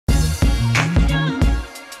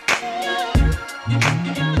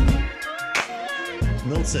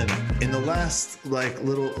Milton, in the last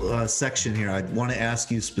little section here, I want to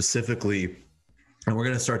ask you specifically, and we're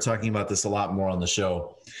going to start talking about this a lot more on the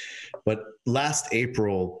show. But last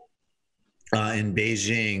April in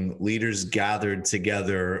Beijing, leaders gathered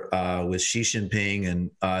together with Xi Jinping,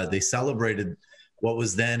 and they celebrated what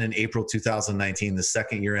was then in April 2019, the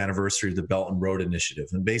second year anniversary of the Belt and Road Initiative.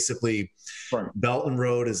 And basically, right. Belt and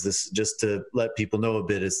Road is this, just to let people know a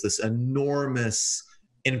bit, it's this enormous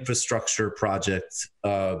infrastructure project,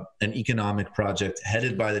 an economic project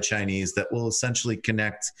headed by the Chinese that will essentially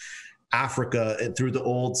connect Africa through the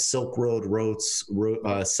old Silk Road routes,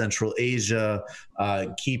 Central Asia,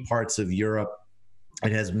 key parts of Europe.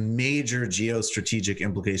 It has major geostrategic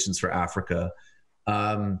implications for Africa.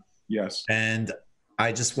 Yes. And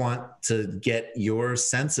I just want to get your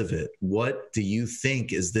sense of it. What do you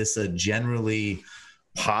think? Is this a generally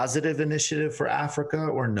positive initiative for Africa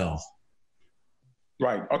or no?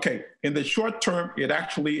 Right. Okay. In the short term, it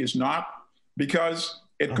actually is not, because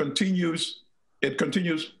it continues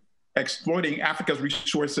exploiting Africa's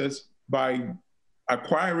resources by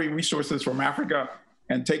acquiring resources from Africa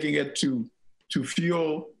and taking it to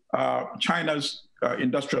fuel China's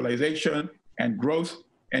industrialization and growth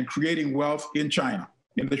and creating wealth in China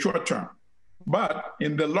in the short term. But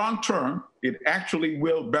in the long term, it actually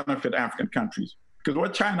will benefit African countries, because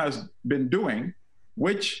what China has been doing,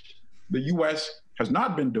 which the US has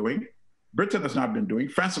not been doing, Britain has not been doing,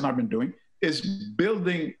 France has not been doing, is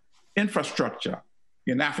building infrastructure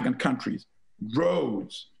in African countries,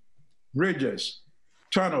 roads, bridges,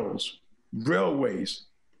 tunnels, railways.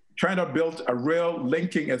 China built a rail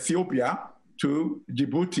linking Ethiopia to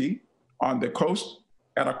Djibouti on the coast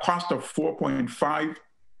at a cost of $4.5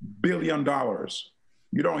 billion.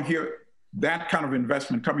 You don't hear that kind of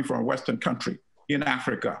investment coming from a Western country in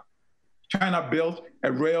Africa. China built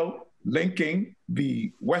a rail linking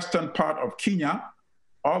the western part of Kenya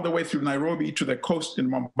all the way through Nairobi to the coast in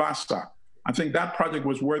Mombasa. I think that project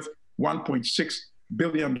was worth $1.6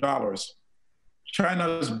 billion.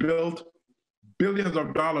 China's built billions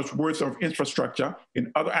of dollars worth of infrastructure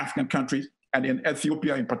in other African countries, and in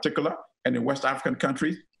Ethiopia in particular, and in West African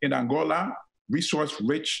countries, in Angola,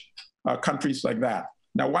 resource-rich countries like that.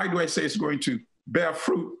 Now, why do I say it's going to bear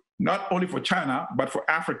fruit, not only for China, but for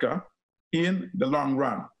Africa in the long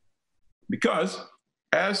run? Because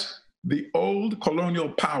as the old colonial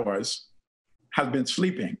powers have been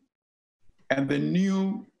sleeping, and the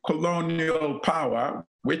new colonial power,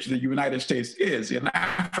 which the United States is in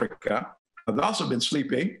Africa, has also been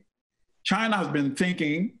sleeping, China's been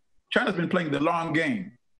playing the long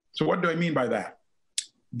game. So what do I mean by that?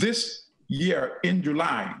 This year in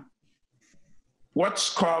July,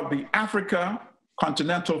 what's called the Africa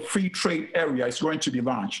Continental Free Trade Area is going to be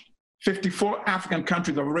launched. 54 African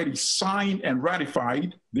countries have already signed and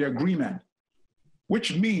ratified the agreement,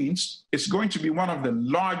 which means it's going to be one of the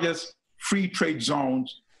largest free trade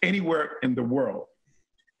zones anywhere in the world.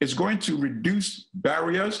 It's going to reduce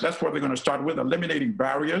barriers. That's what they're going to start with, eliminating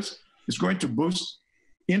barriers. It's going to boost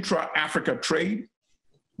intra-Africa trade,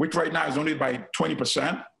 which right now is only by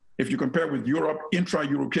 20%. If you compare with Europe,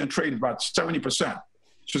 intra-European trade is about 70%. So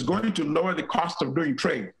it's going to lower the cost of doing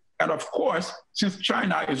trade. And of course, since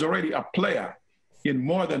China is already a player in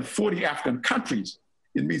more than 40 African countries,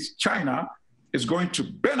 it means China is going to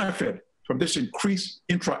benefit from this increased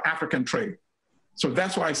intra-African trade. So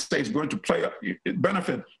that's why I say it's going to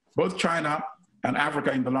benefit both China and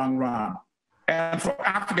Africa in the long run. And for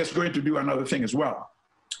Africa, it's going to do another thing as well.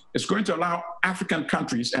 It's going to allow African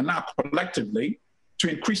countries, and now collectively,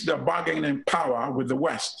 to increase their bargaining power with the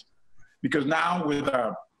West. Because now with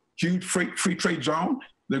a huge free trade zone,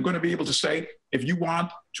 they're going to be able to say, if you want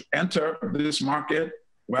to enter this market,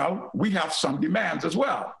 well, we have some demands as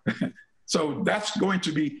well. So that's going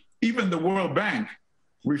to be, even the World Bank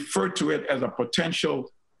referred to it as a potential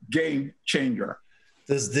game changer.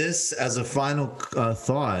 Does this, as a final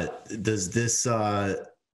thought, does this,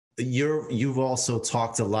 you've also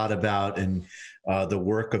talked a lot about in the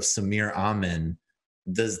work of Samir Amin,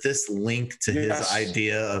 does this link to his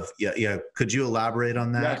idea of, could you elaborate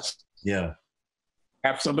on that? Yes. Yeah.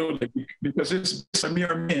 Absolutely, because this Samir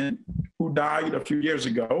Amin, who died a few years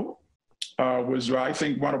ago, was, I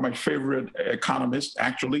think, one of my favorite economists,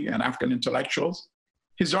 actually, and African intellectuals.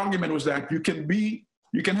 His argument was that you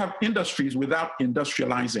can have industries without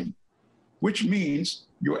industrializing, which means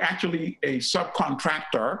you're actually a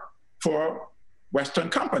subcontractor for Western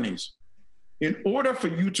companies. In order for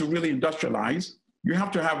you to really industrialize, you have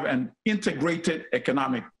to have an integrated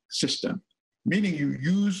economic system, meaning you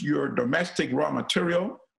use your domestic raw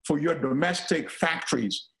material for your domestic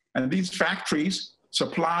factories. And these factories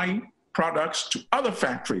supply products to other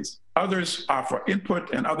factories. Others are for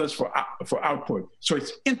input and others for output. So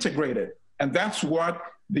it's integrated. And that's what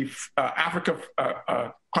the Africa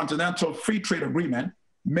Continental Free Trade Agreement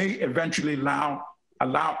may eventually allow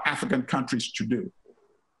African countries to do.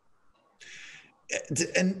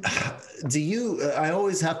 And I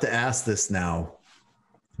always have to ask this now,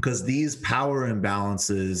 because these power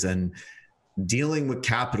imbalances and dealing with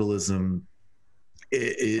capitalism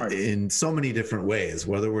in so many different ways,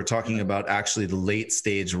 whether we're talking about actually the late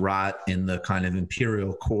stage rot in the kind of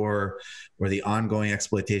imperial core or the ongoing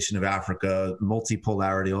exploitation of Africa,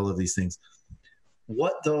 multipolarity, all of these things.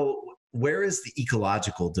 Where is the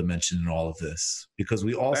ecological dimension in all of this? Because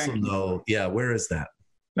we also know, where is that?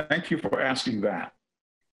 Thank you for asking that.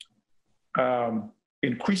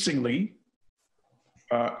 Increasingly,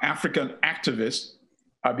 African activists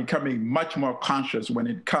are becoming much more conscious when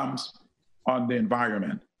it comes on the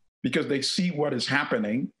environment, because they see what is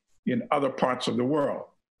happening in other parts of the world.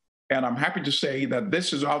 And I'm happy to say that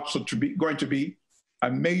this is also going to be a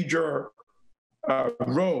major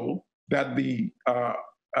role that the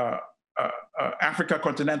Africa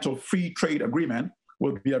Continental Free Trade Agreement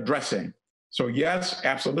will be addressing. So yes,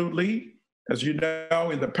 absolutely. As you know,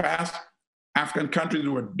 in the past, African countries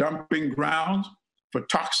were dumping grounds for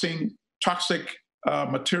toxic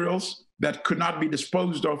materials that could not be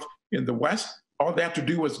disposed of in the West. All they had to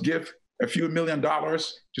do was give a few $1 million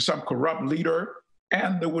to some corrupt leader,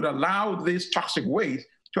 and they would allow this toxic waste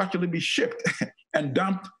to actually be shipped and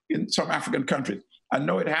dumped in some African countries. I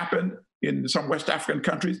know it happened in some West African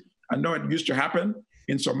countries. I know it used to happen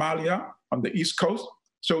in Somalia on the East Coast.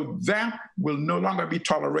 So that will no longer be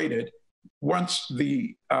tolerated once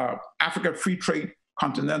the Africa Free Trade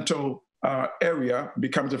Continental area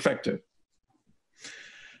becomes effective.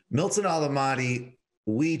 Milton Allimadi,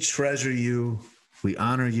 we treasure you. We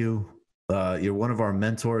honor you. You're one of our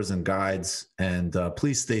mentors and guides, and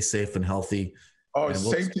please stay safe and healthy. Oh, and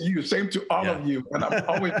same to you. Same to all of you. And I'm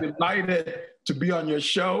always delighted to be on your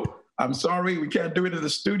show. I'm sorry we can't do it in the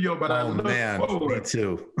studio, but I look forward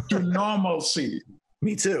to normalcy.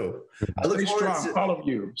 Me too. I look Stay strong, all of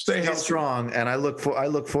you. Stay healthy. Strong, and I look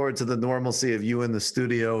forward to the normalcy of you in the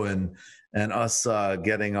studio and us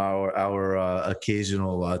getting our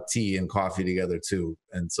occasional tea and coffee together too.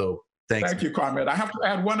 And so, thank you, Carmen. I have to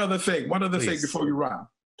add one other thing. Please. Before you run.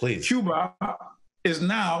 Please. Cuba is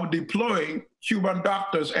now deploying Cuban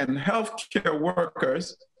doctors and healthcare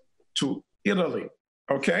workers to Italy.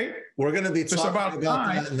 Okay, we're going to be talking about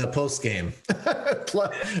that in the post game.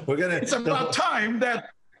 It's about time that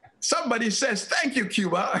somebody says, "Thank you,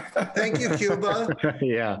 Cuba." Thank you, Cuba.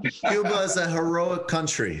 Yeah, Cuba is a heroic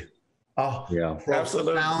country. Oh, yeah,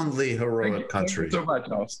 profoundly heroic country. Thank you so much.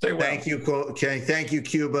 No, stay well. Thank you, okay. Thank you,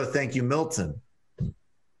 Cuba. Thank you, Milton.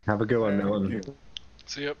 Have a good one, Milton.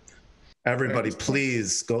 See you. Everybody,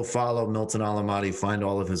 please go follow Milton Allimadi. Find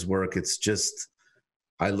all of his work. It's just,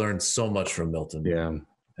 I learned so much from Milton. Yeah.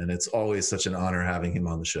 And it's always such an honor having him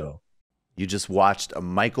on the show. You just watched a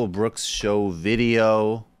Michael Brooks show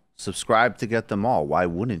video. Subscribe to get them all. Why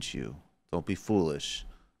wouldn't you? Don't be foolish.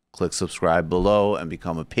 Click subscribe below and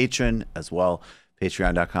become a patron as well.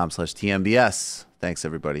 Patreon.com/TMBS. Thanks,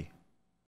 everybody.